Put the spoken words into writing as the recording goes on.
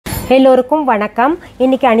எல்லோருக்கும் வணக்கம்.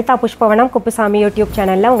 இன்னைக்கு அனிதா புஷ்பவனம் குப்புசாமி யூடியூப்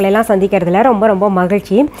சேனலில் உங்களெல்லாம் சந்திக்கிறதுல ரொம்ப ரொம்ப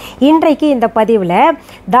மகிழ்ச்சி. இன்றைக்கு இந்த பதிவில்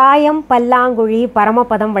தாயம், பல்லாங்குழி,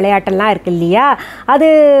 பரமபதம் விளையாட்டெல்லாம் இருக்கு இல்லையா, அது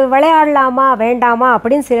விளையாடலாமா வேண்டாமா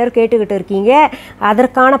அப்படின்னு சிலர் கேட்டுக்கிட்டு இருக்கீங்க.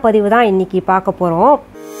 அதற்கான பதிவு தான் இன்றைக்கி பார்க்க போகிறோம்.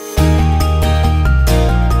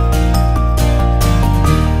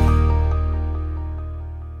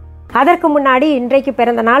 அதற்கு முன்னாடி இன்றைக்கு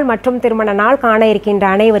பிறந்த நாள் மற்றும் திருமண நாள் காண இருக்கின்ற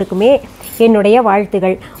அனைவருக்குமே என்னுடைய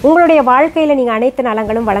வாழ்த்துகள். உங்களுடைய வாழ்க்கையில் நீங்கள் அனைத்து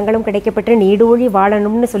நலங்களும் வளங்களும் கிடைக்கப்பட்டு நீடூழி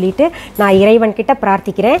வாழணும்னு சொல்லிட்டு நான் இறைவன்கிட்ட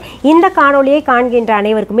பிரார்த்திக்கிறேன். இந்த காணொலியை காண்கின்ற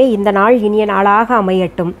அனைவருக்குமே இந்த நாள் இனிய நாளாக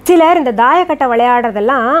அமையட்டும். சிலர் இந்த தாயக்கட்டை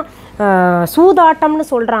விளையாடுறதெல்லாம் சூதாட்டம்னு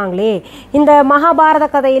சொல்கிறாங்களே, இந்த மகாபாரத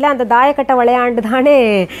கதையில் அந்த தாயக்கட்டை விளையாண்டு தானே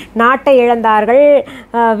நாட்டை இழந்தார்கள்,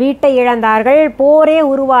 வீட்டை இழந்தார்கள், போரே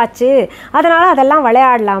உருவாச்சு. அதனால் அதெல்லாம்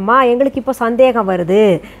விளையாடலாமா? எங்களுக்கு இப்போ சந்தேகம் வருது.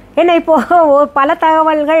 ஏன்னா இப்போது பல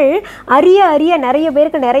தகவல்கள் அறிய நிறைய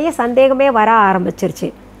பேருக்கு நிறைய சந்தேகமே வர ஆரம்பிச்சிருச்சு.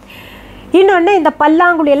 இன்னொன்று, இந்த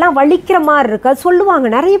பல்லாங்குழி எல்லாம் வலிக்கிற மாதிரி இருக்குது அது சொல்லுவாங்க.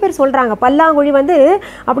 நிறைய பேர் சொல்கிறாங்க பல்லாங்குழி வந்து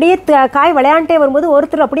அப்படியே காய் விளையாண்டே வரும்போது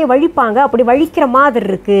ஒருத்தர் அப்படியே வழிப்பாங்க, அப்படி வலிக்கிற மாதிரி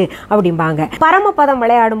இருக்குது அப்படிம்பாங்க. பரமபதம்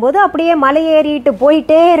விளையாடும்போது அப்படியே மலை ஏறிட்டு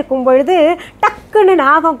போயிட்டே இருக்கும் பொழுது டக்குன்னு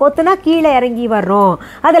நாகம் கொத்துனா கீழே இறங்கி வர்றோம்.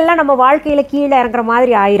 அதெல்லாம் நம்ம வாழ்க்கையில் கீழே இறங்குற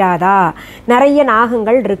மாதிரி ஆயிராதா? நிறைய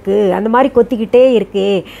நாகங்கள் இருக்குது, அந்த மாதிரி கொத்திக்கிட்டே இருக்கு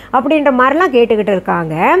அப்படின்ற மாதிரிலாம் கேட்டுக்கிட்டு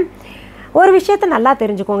இருக்காங்க. ஒரு விஷயத்தை நல்லா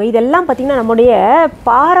தெரிஞ்சுக்கோங்க, இதெல்லாம் பார்த்திங்கன்னா நம்முடைய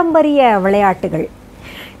பாரம்பரிய விளையாட்டுகள்.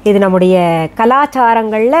 இது நம்முடைய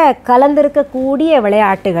கலாச்சாரங்களில் கலந்திருக்கக்கூடிய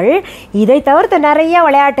விளையாட்டுகள். இதை தவிர்த்து நிறைய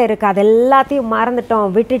விளையாட்டு இருக்குது, அது எல்லாத்தையும்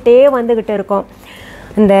மறந்துட்டோம், விட்டுட்டே வந்துக்கிட்டு இருக்கோம்.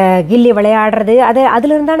 இந்த கில்லி விளையாடுறது,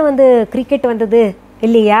 அதில் இருந்தானே வந்து கிரிக்கெட் வந்தது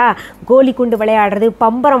இல்லையா, கோலி குண்டு விளையாடுறது,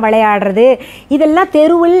 பம்பரம் விளையாடுறது, இதெல்லாம்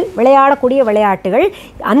தெருவில் விளையாடக்கூடிய விளையாட்டுகள்.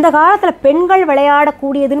 அந்த காலத்தில் பெண்கள்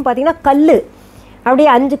விளையாடக்கூடியதுன்னு பார்த்திங்கன்னா கல், அப்படியே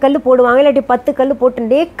 5 கல் போடுவாங்க, இல்லாட்டி 10 கல் போட்டு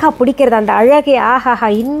நேக்கா பிடிக்கிறது, அந்த அழகே ஆஹாஹா.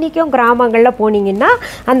 இன்றைக்கும் கிராமங்களில் போனீங்கன்னா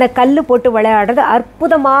அந்த கல் போட்டு விளையாடுறது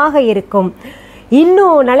அற்புதமாக இருக்கும்.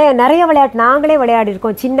 இன்னும் நிறைய விளையாட்டு நாங்களே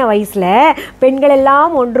விளையாடிருக்கோம் சின்ன வயசில். பெண்கள்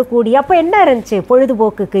எல்லாம் ஒன்று கூடி, அப்போ என்ன இருந்துச்சு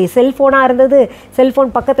பொழுதுபோக்குக்கு? செல்ஃபோனாக இருந்தது, செல்ஃபோன்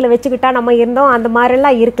பக்கத்தில் வச்சுக்கிட்டா நம்ம இருந்தோம், அந்த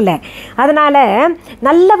மாதிரிலாம் இருக்குல்ல. அதனால்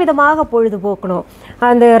நல்ல விதமாக பொழுதுபோக்கணும்.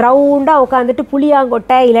 அந்த ரவுண்டாக உட்காந்துட்டு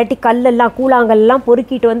புளியாங்கொட்டை இல்லாட்டி கல்லெல்லாம் கூழாங்கல்லாம்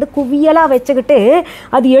பொறுக்கிட்டு வந்து குவியலாக வச்சுக்கிட்டு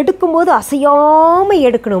அது எடுக்கும்போது அசையாமல்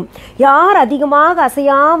எடுக்கணும். யார் அதிகமாக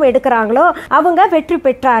அசையாமல் எடுக்கிறாங்களோ அவங்க வெற்றி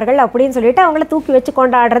பெற்றார்கள் அப்படின்னு சொல்லிட்டு அவங்கள தூக்கி வச்சு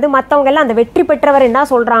கொண்டாடுறது. மற்றவங்க எல்லாம் அந்த வெற்றி பெற்றவர் என்ன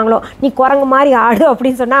சொல்கிறாங்களோ, நீ குரங்கு மாதிரி ஆடு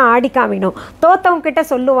அப்படின்னு சொன்னால் ஆடி காமிக்கணும். தோத்தவங்க கிட்ட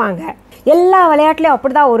சொல்லுவாங்க. எல்லா விளையாட்டுலேயும்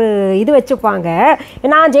அப்படி தான் ஒரு இது வச்சுப்பாங்க.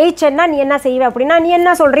 நான் ஜெயிச்சேன்னா நீ என்ன செய்வே அப்படின்னா, நீ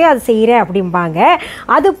என்ன சொல்கிறியோ அது செய்கிறேன் அப்படிம்பாங்க.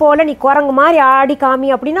 அதுபோல் நீ குரங்கு மாதிரி ஆடி காமி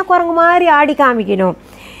அப்படின்னா குரங்கு மாதிரி ஆடி காமிக்கணும்.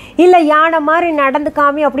 இல்லை யானை மாதிரி நடந்து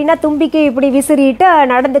காமி அப்படின்னா தும்பிக்கை இப்படி விசிறிட்டு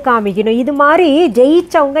நடந்து காமிக்கணும். இது மாதிரி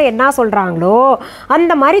ஜெயித்தவங்க என்ன சொல்கிறாங்களோ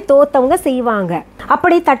அந்த மாதிரி தோத்தவங்க செய்வாங்க.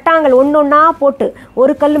 அப்படி தட்டாங்கல் ஒன்றா போட்டு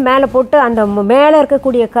ஒரு கல் மேலே போட்டு அந்த மேலே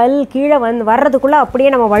இருக்கக்கூடிய கல் கீழே வர்றதுக்குள்ளே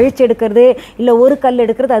அப்படியே நம்ம வழிச்சு எடுக்கிறது, இல்லை ஒரு கல்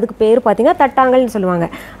எடுக்கிறது, அதுக்கு பேர் பார்த்திங்கன்னா தட்டாங்கல்னு சொல்லுவாங்க.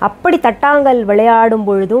 அப்படி தட்டாங்கல் விளையாடும்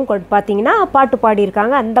பொழுதும் பார்த்திங்கன்னா பாட்டு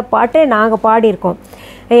பாடியிருக்காங்க. அந்த பாட்டு நாங்கள் பாடியிருக்கோம்.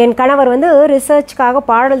 என் கணவர் வந்து ரிசர்ச்சுக்காக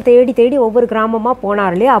பாடல் தேடி ஒவ்வொரு கிராமமாக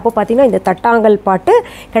போனார் இல்லையா, அப்போ பார்த்திங்கன்னா இந்த தட்டாங்கல் பாட்டு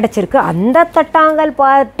கிடச்சிருக்கு. அந்த தட்டாங்கல்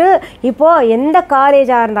பாட்டு இப்போது எந்த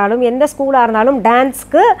காலேஜாக இருந்தாலும் எந்த ஸ்கூலாக இருந்தாலும்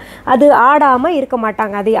டான்ஸ்க்கு அது ஆடாமல் இருக்க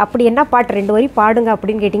மாட்டாங்க. அது அப்படி என்ன பாட்டு 2 வரி பாடுங்க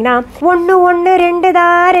அப்படின்னு கேட்டிங்கன்னா, 1 1 2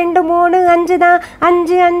 தான், 2 3 5 தான்,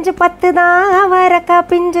 5 5 10 தான், வரக்கா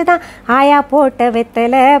பிஞ்சு தான், ஆயா போட்ட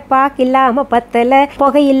வெத்தலை பாக்கில்லாமல் பத்தலை,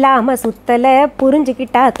 புகை இல்லாமல் சுத்தலை,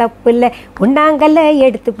 புரிஞ்சுக்கிட்டா தப்பு இல்லை, உண்ணாங்கல்ல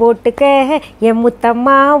எடுத்து போட்டுக்க, என்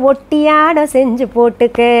முத்தம்மா ஒட்டியாட செஞ்சு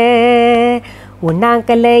போட்டுக்க,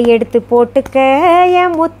 உண்ணாங்கல்ல எடுத்து போட்டுக்க,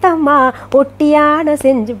 என் முத்தம்மா ஒட்டியான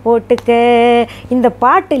செஞ்சு போட்டுக்க. இந்த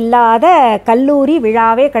பாட்டு இல்லாத கல்லூரி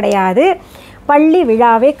விழாவே கிடையாது, பள்ளி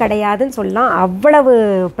விழாவே கிடையாதுன்னு சொல்லலாம். அவ்வளவு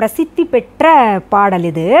பிரசித்தி பெற்ற பாடல்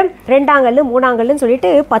இது. 2ஆங்கல் 3ஆங்கல்னு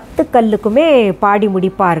சொல்லிட்டு 10 கல்லுக்குமே பாடி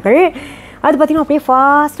முடிப்பார்கள். அது பார்த்திங்கன்னா அப்படியே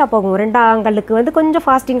ஃபாஸ்ட்டாக போகும். 2ஆங்கலுக்கு வந்து கொஞ்சம்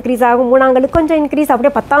ஃபாஸ்ட் இன்க்ரீஸ் ஆகும், 3ஆங்கலுக்கு கொஞ்சம் இன்க்ரீஸ்,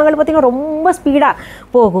 அப்படியே 10ஆங்கல் பார்த்திங்கன்னா ரொம்ப ஸ்பீடாக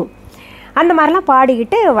போகும். அந்த மாதிரிலாம்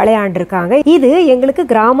பாடிக்கிட்டு விளையாண்டுருக்காங்க. இது எங்களுக்கு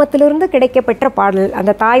கிராமத்திலிருந்து கிடைக்கப்பெற்ற பாடல்,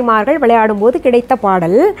 அந்த தாய்மார்கள் விளையாடும் போது கிடைத்த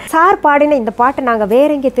பாடல். சார் பாடின இந்த பாட்டை நாங்கள் வேற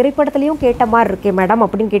எங்கே திரைப்படத்துலையும் கேட்ட மாதிரி இருக்கே மேடம்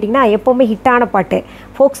அப்படின்னு கேட்டிங்கன்னா, எப்போவுமே ஹிட்டான பாட்டு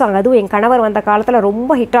ஃபோக் சாங். அதுவும் என் கணவர் வந்த காலத்தில்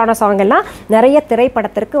ரொம்ப ஹிட்டான சாங் எல்லாம் நிறைய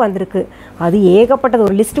திரைப்படத்திற்கு வந்திருக்கு. அது ஏகப்பட்டது,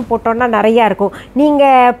 ஒரு லிஸ்ட்டு போட்டோன்னா நிறையா இருக்கும்.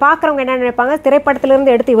 நீங்கள் பார்க்குறவங்க என்ன நினைப்பாங்க,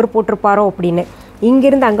 திரைப்படத்திலேருந்து எடுத்து இவர் போட்டிருப்பாரோ அப்படின்னு.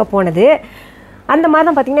 இங்கிருந்து அங்கே போனது அந்த மாதிரி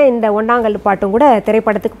தான் பார்த்திங்கன்னா இந்த ஒன்னாங்கல் பாட்டும் கூட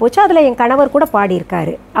திரைப்படத்துக்கு போச்சு. அதில் என் கணவர் கூட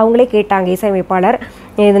பாடியிருக்காரு. அவங்களே கேட்டாங்க, இசையமைப்பாளர்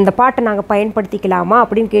இந்த பாட்டை நாங்கள் பயன்படுத்திக்கலாமா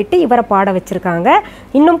அப்படின்னு கேட்டு இவரை பாட வச்சுருக்காங்க.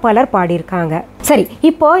 இன்னும் பலர் பாடியிருக்காங்க. சரி,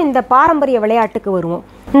 இப்போது இந்த பாரம்பரிய விளையாட்டுக்கு வருவோம்.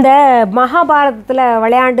 இந்த மகாபாரதத்தில்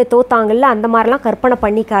விளையாண்டு தோத்தாங்கல்ல, அந்த மாதிரிலாம் கற்பனை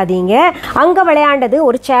பண்ணிக்காதீங்க. அங்கே விளையாண்டது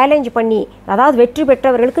ஒரு சேலஞ்ச் பண்ணி, அதாவது வெற்றி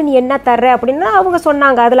பெற்றவர்களுக்கு நீ என்ன தர்ற அப்படின்னா அவங்க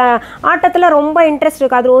சொன்னாங்க. அதில் ஆட்டத்தில் ரொம்ப இன்ட்ரெஸ்ட்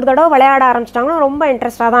இருக்குது. அதில் ஒரு தடவை விளையாட ஆரம்பிச்சிட்டாங்கன்னா ரொம்ப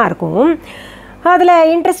இன்ட்ரெஸ்டாக தான் இருக்கும். அதில்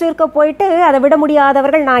இன்ட்ரெஸ்ட் இருக்க போயிட்டு அதை விட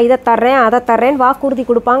முடியாதவர்கள் நான் இதை தர்றேன் அதை தர்றேன்னு வாக்குறுதி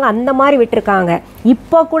கொடுப்பாங்க. அந்த மாதிரி விட்டுருக்காங்க.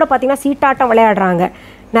 இப்போ கூட பார்த்திங்கன்னா சீட்டாட்டம் விளையாடுறாங்க.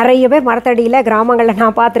 நிறைய பேர் மரத்தடியில் கிராமங்களில்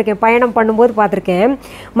நான் பார்த்துருக்கேன், பயணம் பண்ணும்போது பார்த்துருக்கேன்.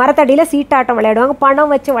 மரத்தடியில் சீட்டாட்டம் விளையாடுவாங்க,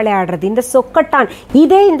 பணம் வச்சு விளையாடுறது. இந்த சொக்கட்டான்,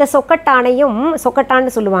 இந்த சொக்கட்டானையும்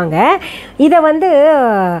சொக்கட்டான்னு சொல்லுவாங்க. இதை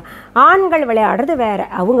ஆண்கள் விளையாடுறது வேறு.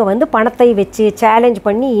 அவங்க பணத்தை வச்சு சேலஞ்ச்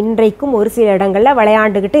பண்ணி இன்றைக்கும் ஒரு சில இடங்களில்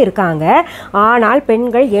விளையாண்டுக்கிட்டு இருக்காங்க. ஆனால்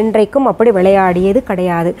பெண்கள் என்றைக்கும் அப்படி விளையாடியது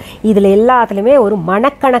கிடையாது. இதில் எல்லாத்துலேயுமே ஒரு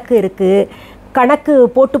மனக்கணக்கு இருக்குது. கணக்கு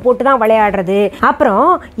போட்டு போட்டு தான் விளையாடுறது.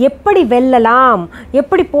 அப்புறம் எப்படி வெல்லலாம்,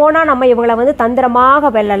 எப்படி போனால் நம்ம இவங்களை தந்திரமாக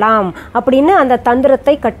வெல்லலாம் அப்படின்னு அந்த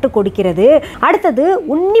தந்திரத்தை கற்றுக் கொடுக்கிறது. அடுத்தது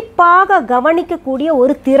உன்னிப்பாக கவனிக்கக்கூடிய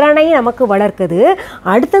ஒரு திறனை நமக்கு வளர்க்குது.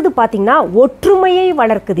 அடுத்தது பார்த்திங்கன்னா ஒற்றுமையை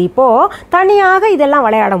வளர்க்குது. இப்போது தனியாக இதெல்லாம்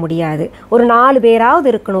விளையாட முடியாது, ஒரு 4 பேராவது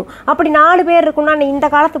இருக்கணும். அப்படி 4 பேர் இருக்கணும்னா இந்த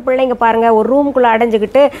காலத்து பிள்ளைங்க பாருங்கள், ஒரு ரூம்குள்ளே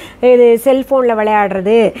அடைஞ்சிக்கிட்டு இது செல்ஃபோனில்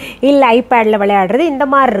விளையாடுறது இல்லை ஐபேடில் விளையாடுறது இந்த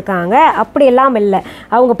மாதிரி இருக்காங்க. அப்படியெல்லாம் இல்லை.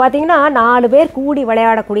 அவங்க பார்த்தீங்கன்னா 4 பேர் கூடி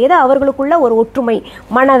விளையாடக்கூடியது. அவர்களுக்குள்ள ஒரு ஒற்றுமை,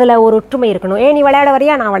 மனதில் ஒரு ஒற்றுமை இருக்கணும். நீ விளையாட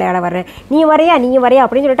வரையா, நான் விளையாட வர்றேன், நீ வரையா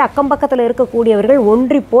அப்படின்னு சொல்லிட்டு அக்கம் பக்கத்தில் இருக்கக்கூடியவர்கள்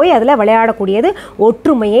ஒன்றி போய் அதில் விளையாடக்கூடியது.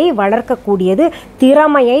 ஒற்றுமையை வளர்க்கக்கூடியது,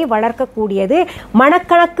 திறமையை வளர்க்கக்கூடியது,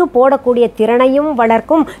 மனக்கணக்கு போடக்கூடிய திறனையும்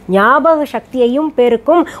வளர்க்கும், ஞாபக சக்தியையும்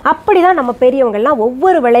பெருக்கும். அப்படி தான் நம்ம பெரியவங்கள்லாம்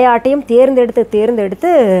ஒவ்வொரு விளையாட்டையும்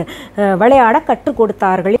தேர்ந்தெடுத்து விளையாட கற்றுக்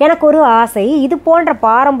கொடுத்தார்கள். எனக்கு ஒரு ஆசை, இது போன்ற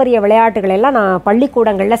பாரம்பரிய விளையாட்டுகள் எல்லாம் நான்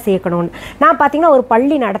பள்ளிக்கூடங்களில் சேர்க்கணும்னு. நான் பார்த்தீங்கன்னா ஒரு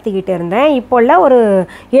பள்ளி நடத்திக்கிட்டு இருந்தேன். இப்போல்ல ஒரு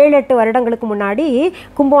 7-8 வருடங்களுக்கு முன்னாடி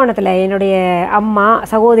கும்பகோணத்தில் என்னுடைய அம்மா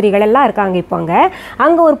சகோதரிகள் எல்லாம் இருக்காங்க. இப்போ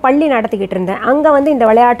அங்கே ஒரு பள்ளி நடத்திக்கிட்டு இருந்தேன். அங்கே இந்த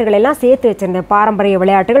விளையாட்டுகள் எல்லாம் சேர்த்து வச்சுருந்தேன். பாரம்பரிய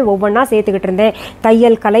விளையாட்டுகள் ஒவ்வொன்றா சேர்த்துக்கிட்டு இருந்தேன்.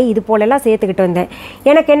 தையல் கலை இது போலெல்லாம் சேர்த்துக்கிட்டு வந்தேன்.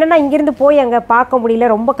 எனக்கு என்னென்னா இங்கேருந்து போய் அங்கே பார்க்க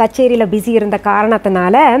முடியல, ரொம்ப கச்சேரியில் பிஸி இருந்த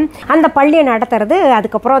காரணத்தினால அந்த பள்ளியை நடத்துறது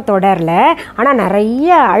அதுக்கப்புறம் தொடரல. ஆனால்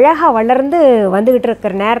நிறைய அழகாக வளர்ந்து வந்துக்கிட்டு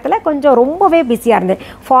இருக்கிற நேரத்தில் கொஞ்சம் ரொம்பவே பிஸியாக இருந்தேன்.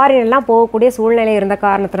 ஃபாரின்லாம் போகக்கூடிய சூழ்நிலை இருந்த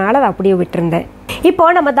காரணத்தினால அதை அப்படியே விட்டுருந்தேன். இப்போ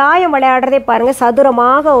நம்ம தாயம் விளையாடுறதே பாருங்கள்,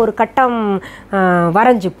 சதுரமாக ஒரு கட்டம்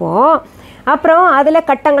வரைஞ்சிப்போம். அப்புறம் அதில்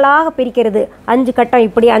கட்டங்களாக பிரிக்கிறது. 5 கட்டம்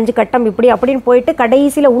இப்படி, 5 கட்டம் இப்படி அப்படின்னு போயிட்டு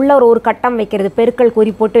கடைசியில் உள்ள ஒரு கட்டம் வைக்கிறது. பெருக்கல்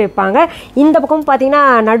குறி போட்டு வைப்பாங்க. இந்த பக்கம் பார்த்திங்கன்னா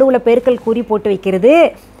நடுவில் பெருக்கல் குறி போட்டு வைக்கிறது.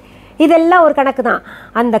 இதெல்லாம் ஒரு கணக்கு தான்.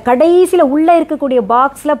 அந்த கடைசியில் உள்ளே இருக்கக்கூடிய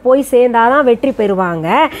பாக்ஸில் போய் சேர்ந்தாதான் வெற்றி பெறுவாங்க.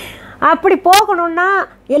 அப்படி போகணுன்னா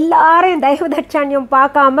எல்லாரும் தயவு தட்சாணியம்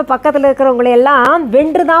பார்க்காம பக்கத்தில் இருக்கிறவங்களையெல்லாம்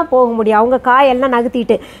வென்று தான் போக முடியும். அவங்க காயெல்லாம்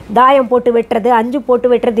நகர்த்திட்டு தாயம் போட்டு வெட்டுறது, 5 போட்டு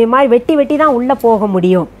வெட்டுறது, இது மாதிரி வெட்டி தான் உள்ளே போக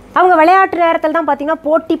முடியும். அவங்க விளையாட்டு நேரத்தில் தான் பார்த்திங்கன்னா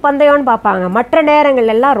போட்டி பந்தயம்னு பார்ப்பாங்க. மற்ற நேரங்கள்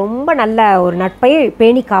எல்லாம் ரொம்ப நல்ல ஒரு நட்பை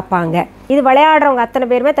பேணி காப்பாங்க. இது விளையாடுறவங்க அத்தனை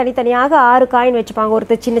பேருமே தனித்தனியாக 6 காயின் வச்சுப்பாங்க.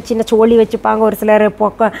 ஒருத்தர் சின்ன சின்ன சோழி வச்சுப்பாங்க, ஒரு சிலர்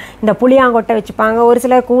இந்த புளியாங்கொட்டை வச்சுப்பாங்க, ஒரு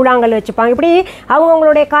சிலர் கூழாங்கல் வச்சுப்பாங்க. இப்படி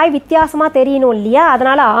அவங்கவுங்களுடைய காய் வித்தியாசமாக தெரியணும் இல்லையா,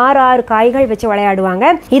 அதனால் 6 காய்கள் வச்சு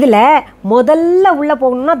விளையாடுவாங்க. இதில் முதல்ல உள்ளே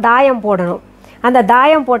போகணுன்னா தாயம் போடணும். அந்த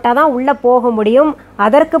தாயம் போட்டால் தான் உள்ளே போக முடியும்.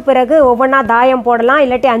 அதற்கு பிறகு ஒவ்வொன்றா தாயம் போடலாம்,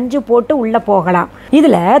 இல்லாட்டி 5 போட்டு உள்ளே போகலாம்.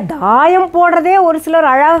 இதில் தாயம் போடுறதே ஒரு சிலர்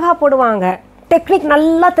அழகாக போடுவாங்க, டெக்னிக்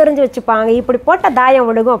நல்லா தெரிஞ்சு வச்சுப்பாங்க. இப்படி போட்டால் தாயம்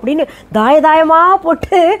விடுகும் அப்படின்னு தாயமாக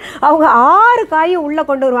போட்டு அவங்க 6 காயும் உள்ளே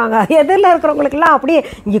கொண்டு வருவாங்க. எதிரில் இருக்கிறவங்களுக்கெல்லாம் அப்படியே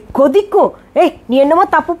இங்கே கொதிக்கும். நீ என்னமோ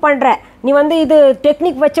தப்பு பண்ணுற, நீ இது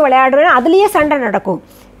டெக்னிக் வச்சு விளையாடுறேன்னு அதுலேயே சண்டை நடக்கும்.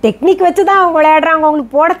 டெக்னிக் வச்சு தான் அவங்க விளையாடுறாங்க,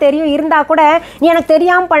 அவங்களுக்கு போட தெரியும், இருந்தால் கூட நீ எனக்கு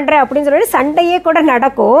தெரியாமல் பண்ணுற அப்படின்னு சொல்லிட்டு சண்டையே கூட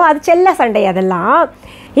நடக்கும். அது செல்ல சண்டை அதெல்லாம்.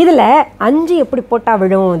 இதில் 5 எப்படி போட்டால்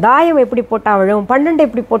விழும், தாயம் எப்படி போட்டால் விழும், 12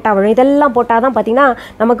 எப்படி போட்டால் விழும், இதெல்லாம் போட்டால் தான் பார்த்திங்கன்னா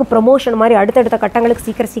நமக்கு ப்ரமோஷன் மாதிரி அடுத்தடுத்த கட்டங்களுக்கு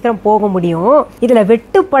சீக்கிரம் போக முடியும். இதில்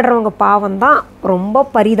வெட்டுப்படுறவங்க பாவம் தான், ரொம்ப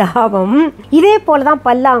பரிதாபம். இதே போல் தான்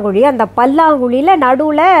பல்லாங்குழி. அந்த பல்லாங்குழியில்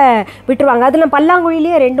நடுவில் விட்டுருவாங்க. அதில்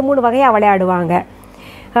பல்லாங்குழியிலேயே 2-3 வகையாக விளையாடுவாங்க.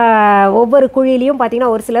 ஒவ்வொரு குழியிலையும்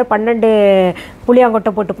பார்த்திங்கன்னா ஒரு சிலர் 12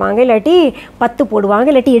 புளியாங்கொட்டை போட்டுப்பாங்க, இல்லாட்டி 10 போடுவாங்க,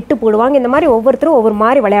 இல்லாட்டி 8 போடுவாங்க. இந்த மாதிரி ஒவ்வொருத்தரும் ஒவ்வொரு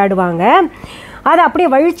மாதிரி விளையாடுவாங்க. அதை அப்படியே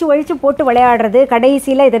வழிச்சு போட்டு விளையாடுறது,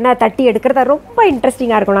 கடைசியில் இதெல்லாம் தட்டி எடுக்கிறது ரொம்ப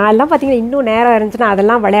இன்ட்ரெஸ்டிங்காக இருக்கும். நான் எல்லாம் பார்த்தீங்கன்னா இன்னும் நேரம் இருந்துச்சுன்னா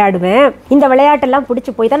அதெல்லாம் விளையாடுவேன். இந்த விளையாட்டெல்லாம்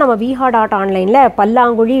பிடிச்சி போய் தான் நம்ம viha.online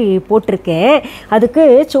பல்லாங்குழி போட்டிருக்கேன். அதுக்கு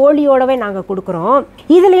சோழியோடவே நாங்கள் கொடுக்குறோம்.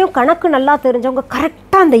 இதுலேயும் கணக்கு நல்லா தெரிஞ்சவங்க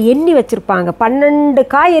கரெக்டாக அந்த எண்ணி வச்சுருப்பாங்க. 12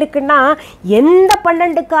 காய் இருக்குன்னா எந்த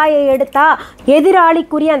 12 காயை எடுத்தால்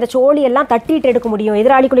எதிராளிக்குரிய அந்த சோழியெல்லாம் தட்டிட்டு எடுக்க முடியும்,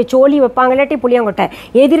 எதிராளிக்குரிய சோழி வைப்பாங்க, இல்லாட்டி புளியங்கொட்டை,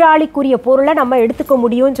 எதிராளிக்குரிய பொருளை நம்ம எடுத்துக்க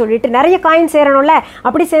முடியும்னு சொல்லிட்டு நிறைய காயின் சேரணும்ல,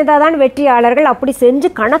 அப்படி சேர்ந்தாதான் வெற்றியாளர்கள். அப்படி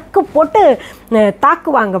செஞ்சு கணக்கு போட்டு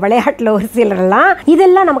தாக்குவாங்க விளையாட்டில் ஒரு சிலரெல்லாம்.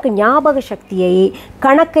 இதெல்லாம் நமக்கு ஞாபக சக்தியை,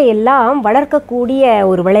 கணக்கை எல்லாம் வளர்க்கக்கூடிய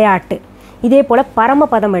ஒரு விளையாட்டு. இதே போல்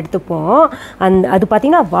பரமபதம் எடுத்துப்போம். அது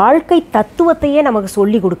பார்த்திங்கன்னா வாழ்க்கை தத்துவத்தையே நமக்கு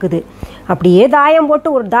சொல்லி கொடுக்குது. அப்படியே தாயம் போட்டு,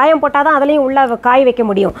 ஒரு தாயம் போட்டால் தான் அதுலேயும் உள்ள காய் வைக்க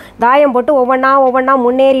முடியும். தாயம் போட்டு ஒவ்வொன்றா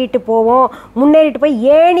முன்னேறிட்டு போவோம். முன்னேறிட்டு போய்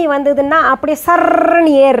ஏணி வந்ததுன்னா அப்படியே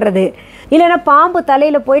சர்ன்னு ஏறுறது, இல்லைன்னா பாம்பு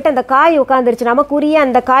தலையில் போயிட்டு அந்த காய் உட்காந்துருச்சு, நமக்குரிய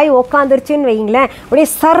அந்த காய் உட்காந்துருச்சுன்னு வைங்களேன், அப்படியே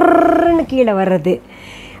சர்ன்னு கீழே வர்றது.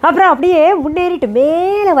 அப்புறம் அப்படியே முன்னேறிட்டு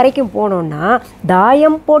மேலே வரைக்கும் போனோன்னா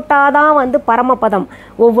தாயம் போட்டாதான் பரமபதம்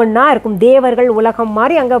ஒவ்வொன்றா இருக்கும். தேவர்கள் உலகம்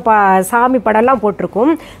மாதிரி அங்கே சாமி படம்லாம்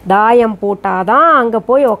போட்டிருக்கும். தாயம் போட்டாதான் அங்கே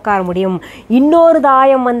போய் உட்கார முடியும், இன்னொரு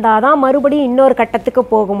தாயம் வந்தால் தான் மறுபடியும் இன்னொரு கட்டத்துக்கு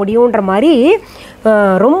போக முடியுன்ற மாதிரி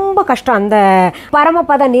ரொம்ப கஷ்டம். அந்த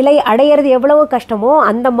பரமபத நிலை அடையிறது எவ்வளவு கஷ்டமோ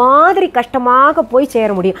அந்த மாதிரி கஷ்டமாக போய் சேர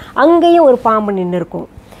முடியும். அங்கேயும் ஒரு பாம்பு நின்று இருக்கும்.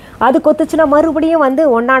 அது கொத்துச்சுன்னா மறுபடியும்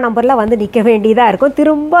 1ஆம் நம்பரில் நிற்க வேண்டியதாக இருக்கும்.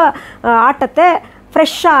 திரும்ப ஆட்டத்தை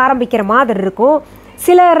ஃப்ரெஷ்ஷாக ஆரம்பிக்கிற மாதிரி இருக்கும்.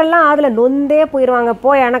 சிலரெல்லாம் அதில் நொந்தே போயிடுவாங்க,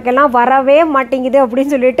 போய் எனக்கெல்லாம் வரவே மாட்டேங்குது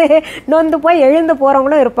அப்படின்னு சொல்லிட்டு நொந்து போய் எழுந்து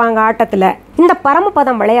போகிறவங்களும் இருப்பாங்க ஆட்டத்தில். இந்த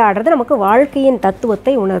பரமபதம் விளையாடுறது நமக்கு வாழ்க்கையின்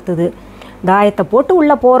தத்துவத்தை உணர்த்துது. தாயத்தை போட்டு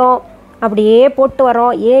உள்ளே போகிறோம், அப்படியே போட்டு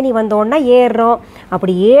வரோம், ஏணி வந்தோன்னா ஏறுறோம்.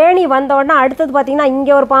 அப்படி ஏணி வந்தோன்னா அடுத்தது பார்த்திங்கன்னா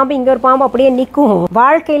இங்கே ஒரு பாம்பு அப்படியே நிற்கும்.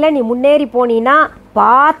 வாழ்க்கையில் நீ முன்னேறி போனீன்னா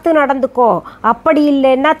பார்த்து நடந்துக்கோ, அப்படி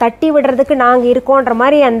இல்லைன்னா தட்டி விடுறதுக்கு நாங்கள் இருக்கோன்ற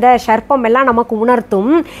மாதிரி அந்த சர்ப்பம் எல்லாம் நமக்கு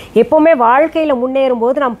உணர்த்தும். எப்போவுமே வாழ்க்கையில்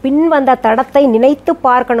முன்னேறும்போது நாம் பின் வந்த தடத்தை நினைத்து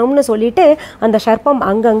பார்க்கணும்னு சொல்லிட்டு அந்த சர்ப்பம்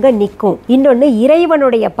அங்கங்கே நிற்கும். இன்னொன்று,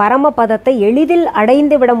 இறைவனுடைய பரமபதத்தை எளிதில்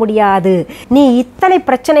அடைந்து விட முடியாது. நீ இத்தனை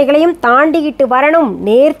பிரச்சனைகளையும் தாண்டிக்கிட்டு வரணும்,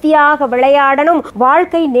 நேர்த்தியாக விளையாடணும்,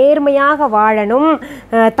 வாழ்க்கை நேர்மையாக வாழணும்.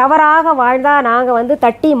 தவறாக வாழ்ந்தால் நாங்கள்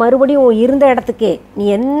தட்டி மறுபடியும் இருந்த இடத்துக்கே, நீ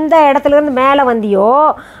எந்த இடத்துலேருந்து மேலே வந்தியோ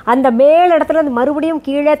அந்த மேல் இடத்துல மறுபடியும்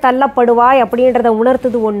கீழே தள்ளப்படுவாய் அப்படின்றத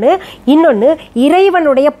உணர்த்துது ஒன்று. இன்னொன்று,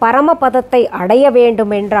 இறைவனுடைய பரமபதத்தை அடைய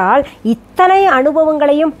வேண்டும் என்றால் இத்தனை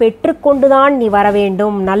அனுபவங்களையும் பெற்றுக்கொண்டுதான் நீ வர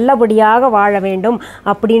வேண்டும், நல்லபடியாக வாழ வேண்டும்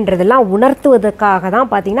அப்படின்றதெல்லாம் உணர்த்துவதற்காக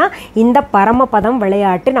தான் பார்த்திங்கன்னா இந்த பரமபதம்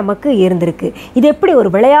விளையாட்டு நமக்கு இருந்திருக்கு. இது எப்படி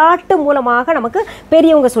ஒரு விளையாட்டு மூலமாக நமக்கு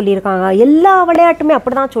பெரியவங்க சொல்லியிருக்காங்க. எல்லா விளையாட்டுமே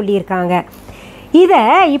அப்படி தான் சொல்லியிருக்காங்க. இதை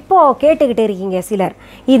இப்போது கேட்டுக்கிட்டு இருக்கீங்க சிலர்,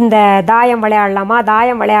 இந்த தாயம் விளையாடலாமா,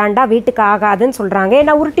 தாயம் விளையாண்டா வீட்டுக்கு ஆகாதுன்னு சொல்கிறாங்க.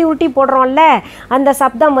 ஏன்னா உருட்டி போடுறோம்ல, அந்த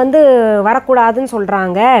சப்தம் வரக்கூடாதுன்னு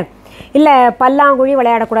சொல்கிறாங்க. இல்லை பல்லாங்குழி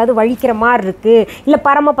விளையாடக்கூடாது, வழிக்கிற மாதிரி இருக்குது. இல்லை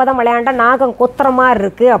பரமபதம் விளையாண்டா நாகம் கொத்துற மாதிரி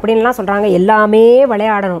இருக்குது அப்படின்லாம் சொல்கிறாங்க. எல்லாமே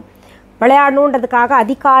விளையாடணுன்றதுக்காக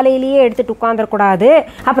அதிகாலையிலேயே எடுத்துகிட்டு உட்காந்துடக்கூடாது.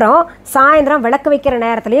 அப்புறம் சாயந்தரம் விளக்கு வைக்கிற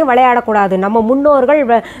நேரத்துலையும் விளையாடக்கூடாது. நம்ம முன்னோர்கள்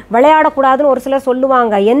விளையாடக்கூடாதுன்னு ஒரு சிலர்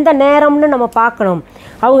சொல்லுவாங்க. எந்த நேரம்னு நம்ம பார்க்கணும்.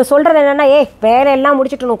 அவங்க சொல்கிறது என்னென்னா, வேலையெல்லாம்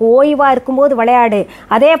முடிச்சுட்டு உனக்கு ஓய்வாக இருக்கும்போது விளையாடு.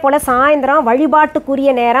 அதே போல் சாயந்தரம்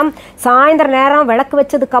வழிபாட்டுக்குரிய நேரம், சாயந்தர நேரம் விளக்கு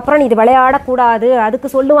வச்சதுக்கப்புறம் இது விளையாடக்கூடாது. அதுக்கு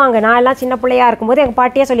சொல்லுவாங்க. நான் எல்லாம் சின்ன பிள்ளையாக இருக்கும்போது எங்கள்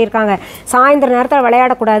பாட்டியே சொல்லியிருக்காங்க, சாயந்தர நேரத்தில்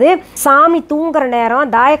விளையாடக்கூடாது. சாமி தூங்குற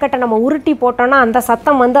நேரம் தாயக்கட்டை நம்ம உருட்டி போட்டோன்னா அந்த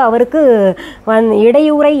சத்தம் அவருக்கு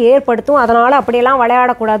இடையூறை ஏற்படுத்தும், அதனால் அப்படியெல்லாம்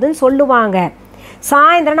விளையாடக்கூடாதுன்னு சொல்லுவாங்க.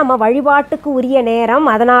 சாயந்தரம் நம்ம வழிபாட்டுக்கு உரிய நேரம்,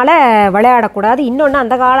 அதனால் விளையாடக்கூடாது. இன்னொன்று,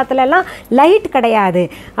 அந்த காலத்துலலாம் லைட் கிடையாது.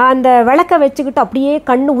 அந்த விளக்கை வச்சுக்கிட்டு அப்படியே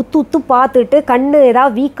கண்ணு உத்து பார்த்துட்டு கண்ணு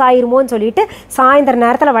ஏதாவது வீக் ஆயிருமோன்னு சொல்லிட்டு சாயந்தர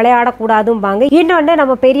நேரத்தில் விளையாடக்கூடாதும்பாங்க. இன்னொன்று,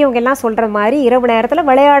 நம்ம பெரியவங்க எல்லாம் சொல்கிற மாதிரி இரவு நேரத்தில்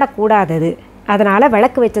விளையாடக்கூடாது. அதனால்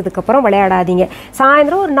விளக்கு வச்சதுக்கப்புறம் விளையாடாதீங்க.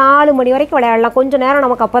 சாயந்தரம் ஒரு 4 மணி வரைக்கும் விளையாடலாம். கொஞ்சம் நேரம்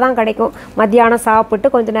நமக்கு அப்போ தான் கிடைக்கும். மத்தியானம் சாப்பிட்டு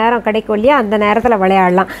கொஞ்சம் நேரம் கிடைக்கும் இல்லையா, அந்த நேரத்தில்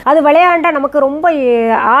விளையாடலாம். அது விளையாண்டால் நமக்கு ரொம்ப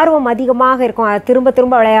ஆர்வம் அதிகமாக இருக்கும், அது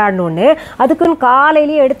திரும்ப விளையாடணுன்னு. அதுக்குன்னு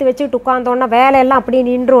காலையிலேயே எடுத்து வச்சுட்டு உட்காந்தோன்னா வேலையெல்லாம் அப்படியே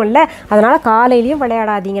நின்றும்ல. அதனால் காலையிலையும்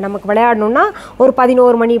விளையாடாதீங்க. நமக்கு விளையாடணுன்னா ஒரு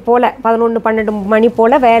 11 மணி போல், 11, 12 மணி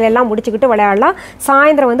போல் வேலையெல்லாம் முடிச்சுக்கிட்டு விளையாடலாம்.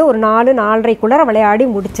 சாயந்தரம் ஒரு 4, 4:30 விளையாடி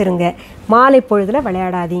முடிச்சிருங்க. மாலை பொழுதில்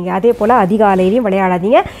விளையாடாதீங்க. அதே போல் அதிகாலையிலையும்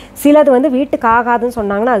விளையாடாதீங்க. சிலது வீட்டுக்கு ஆகாதுன்னு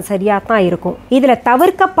சொன்னாங்கன்னா அது சரியாக தான் இருக்கும். இதில்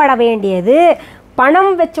தவிர்க்கப்பட வேண்டியது,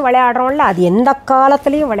 பணம் வச்சு விளையாடுறோம்ல, அது எந்த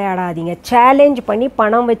காலத்துலேயும் விளையாடாதீங்க. சேலஞ்ச் பண்ணி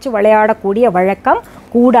பணம் வச்சு விளையாடக்கூடிய வழக்கம்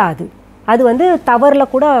கூடாது. அது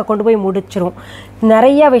தவறில் கூட கொண்டு போய் முடிச்சிரும்.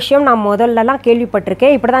 நிறைய விஷயம் நான் முதல்லலாம்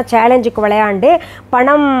கேள்விப்பட்டிருக்கேன். இப்படி தான் சேலஞ்சுக்கு விளையாண்டு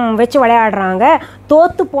பணம் வச்சு விளையாடுறாங்க.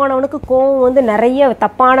 தோற்று போனவனுக்கு கோவம் வந்து நிறைய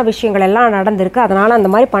தப்பான விஷயங்கள் எல்லாம் நடந்திருக்கு. அதனால் அந்த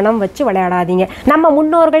மாதிரி பணம் வச்சு விளையாடாதீங்க. நம்ம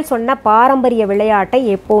முன்னோர்கள் சொன்ன பாரம்பரிய விளையாட்டை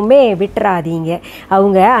எப்போவுமே விட்டுறாதீங்க.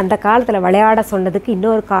 அவங்க அந்த காலத்தில் விளையாட சொன்னதுக்கு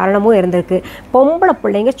இன்னொரு காரணமும் இருந்திருக்கு. பொம்பளை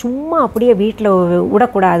பிள்ளைங்க சும்மா அப்படியே வீட்டில்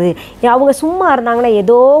விடக்கூடாது. அவங்க சும்மா இருந்தாங்கன்னா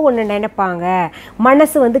ஏதோ ஒன்று நினைப்பாங்க,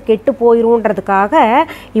 மனசு வந்து கெட்டு போயிருன்றதுக்காக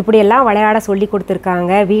இப்படியெல்லாம் விளையாட சொல்லி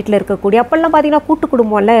கொடுத்துருக்காங்க. வீட்டில் இருக்கக்கூடிய அப்போல்லாம் பார்த்தீங்கன்னா கூட்டு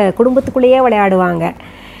குடும்பம்ல, குடும்பத்துக்குள்ளேயே விளையாடுவாங்க.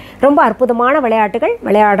 ரொம்ப அற்புதமான விளையாட்டுகள்,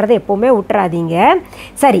 விளையாடுறதை எப்போவுமே விட்டுறாதீங்க.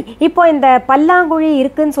 சரி, இப்போ இந்த பல்லாங்குழி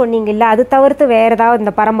இருக்குதுன்னு சொன்னீங்கல்ல, அது தவிர்த்து வேறு ஏதாவது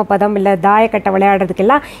இந்த பரமபதம் இல்லை தாயக்கட்டை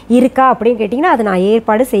விளையாடுறதுக்கெல்லாம் இருக்கா அப்படின்னு கேட்டிங்கன்னா அது நான்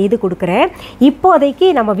ஏற்பாடு செய்து கொடுக்குறேன். இப்போதைக்கு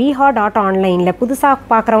நம்ம viha.online புதுசாக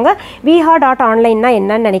பார்க்குறவங்க viha.online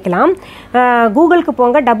என்னன்னு நினைக்கலாம். கூகுளுக்கு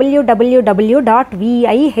போங்க,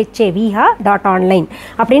 www.viha.online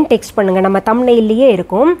அப்படின்னு டெக்ஸ்ட் பண்ணுங்கள். நம்ம தம்ப்நெயில்லையே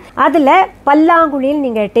இருக்கும். அதில் பல்லாங்குழியில்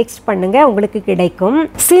நீங்கள் டெக்ஸ்ட் பண்ணுங்கள், உங்களுக்கு கிடைக்கும்.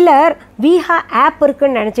 சில விஹா ஆப்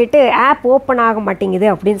இருக்குன்னு நினச்சிட்டு ஆப் ஓப்பன் ஆக மாட்டேங்குது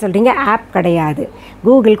அப்படின்னு சொல்கிறீங்க. ஆப் கிடையாது.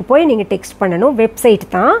 கூகுளுக்கு போய் நீங்கள் டெக்ஸ்ட் பண்ணணும். வெப்சைட்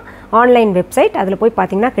தான், ஆன்லைன் வெப்சைட். அதில் போய்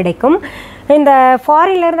பார்த்தீங்கன்னா கிடைக்கும். இந்த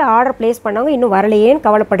ஃபாரின்லேருந்து ஆர்டர் ப்ளேஸ் பண்ணவங்க இன்னும் வரலையேன்னு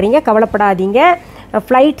கவலைப்படுறீங்க. கவலைப்படாதீங்க.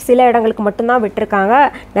 ஃப்ளைட் சில இடங்களுக்கு மட்டும்தான் விட்டுருக்காங்க,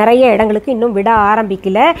 நிறைய இடங்களுக்கு இன்னும் விட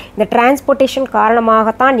ஆரம்பிக்கல. இந்த டிரான்ஸ்போர்ட்டேஷன்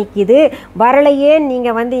காரணமாகத்தான் நிற்கிது. வரலையே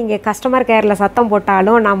நீங்கள் வந்து இங்கே கஸ்டமர் கேரில் சத்தம்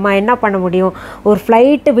போட்டாலும் நம்ம என்ன பண்ண முடியும்? ஒரு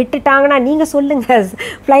ஃப்ளைட்டு விட்டுட்டாங்கன்னா நீங்கள் சொல்லுங்கள்,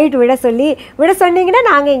 ஃப்ளைட் விட சொன்னீங்கன்னா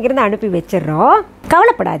நாங்கள் இங்கேருந்து அனுப்பி வச்சிடுறோம்.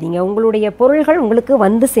 கவலைப்படாதீங்க, உங்களுடைய பொருள்கள் உங்களுக்கு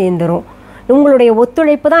வந்து சேர்ந்துடும். உங்களுடைய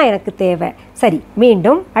ஒத்துழைப்பு தான் எனக்கு தேவை. சரி,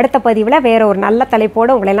 மீண்டும் அடுத்த பதிவில் வேறு ஒரு நல்ல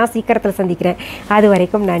தலைப்போடு உங்களெல்லாம் சீக்கிரத்தில் சந்திக்கிறேன். அது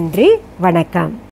வரைக்கும் நன்றி, வணக்கம்.